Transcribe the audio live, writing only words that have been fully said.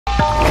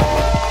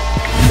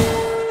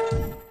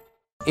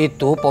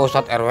Itu Pak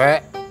Ustadz RW,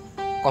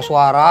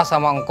 koswara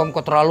sama engkom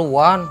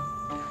keterlaluan.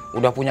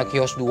 Udah punya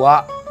kios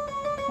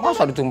 2,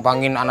 masa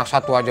ditumpangin anak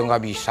 1 aja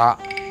nggak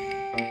bisa.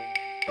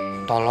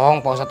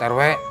 Tolong Pak Ustadz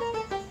RW,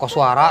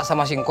 koswara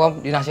sama singkom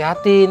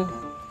dinasihatin.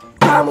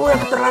 Kamu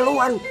yang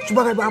keterlaluan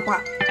sebagai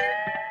bapak.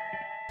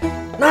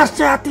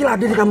 Nasihatilah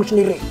diri kamu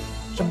sendiri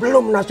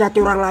sebelum menasihati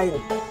orang lain.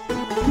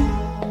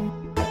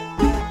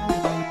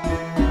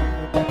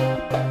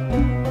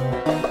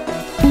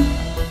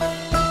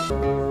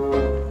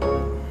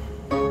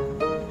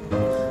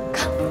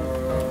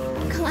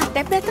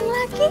 Datang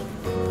lagi.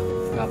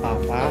 Gak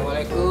apa-apa.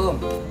 Assalamualaikum.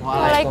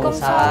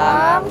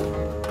 Waalaikumsalam.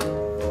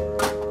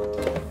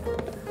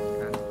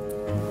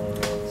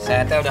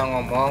 Saya teh udah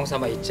ngomong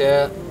sama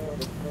Iche.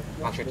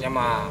 Maksudnya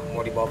mah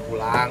mau dibawa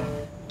pulang.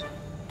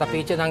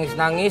 Tapi Iche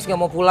nangis-nangis gak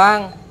mau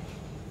pulang.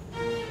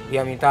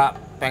 Dia minta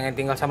pengen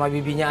tinggal sama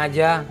bibinya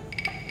aja.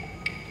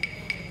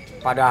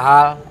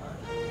 Padahal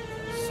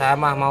saya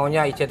mah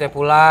maunya Iche teh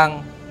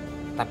pulang.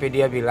 Tapi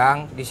dia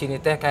bilang di sini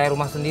teh kayak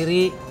rumah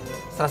sendiri.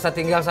 Serasa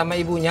tinggal sama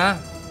ibunya.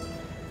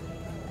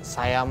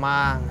 Saya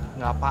mah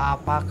nggak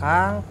apa-apa,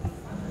 Kang.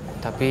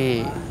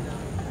 Tapi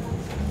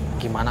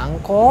gimana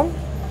engkom?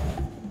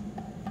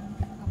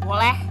 Nggak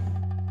boleh.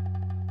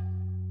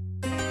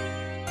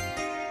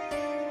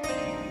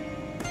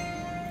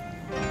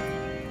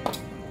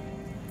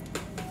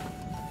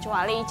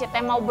 Kecuali Iche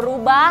teh mau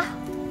berubah,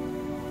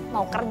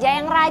 mau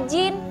kerja yang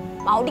rajin,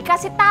 mau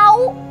dikasih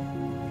tahu.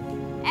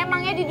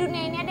 Emangnya di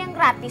dunia ini ada yang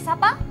gratis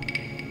apa?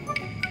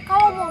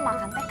 Kalau mau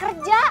makan teh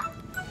kerja.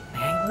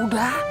 Neng,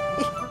 udah.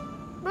 Ih.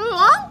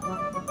 Belum.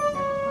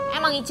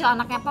 Emang Iche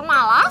anaknya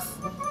pemalas?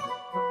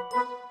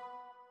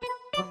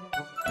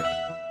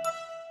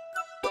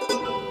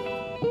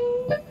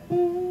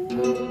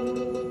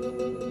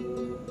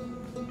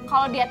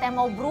 Kalau dia teh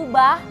mau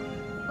berubah,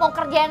 mau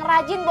kerja yang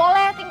rajin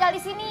boleh tinggal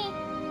di sini.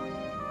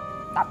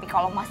 Tapi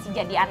kalau masih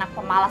jadi anak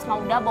pemalas mah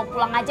udah bawa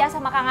pulang aja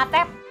sama Kang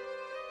Atep.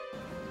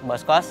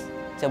 Bos kos,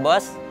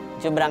 bos,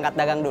 berangkat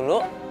dagang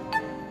dulu.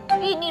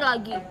 Ini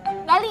lagi,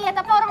 nggak lihat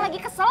apa orang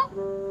lagi kesel?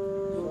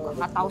 Suka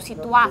nggak tahu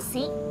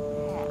situasi,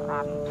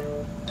 heran.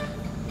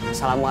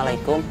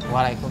 Assalamualaikum.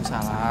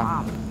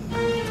 Waalaikumsalam.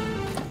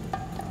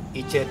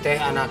 Iche teh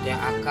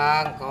anaknya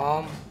Akang,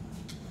 Kom.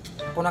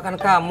 Ponakan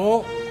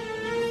kamu.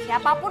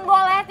 Siapapun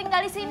boleh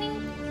tinggal di sini,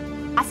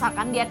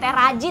 asalkan dia teh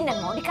rajin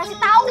dan mau dikasih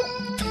tahu.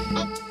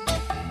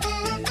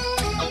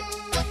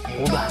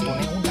 Udah tuh,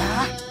 Neng,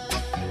 udah.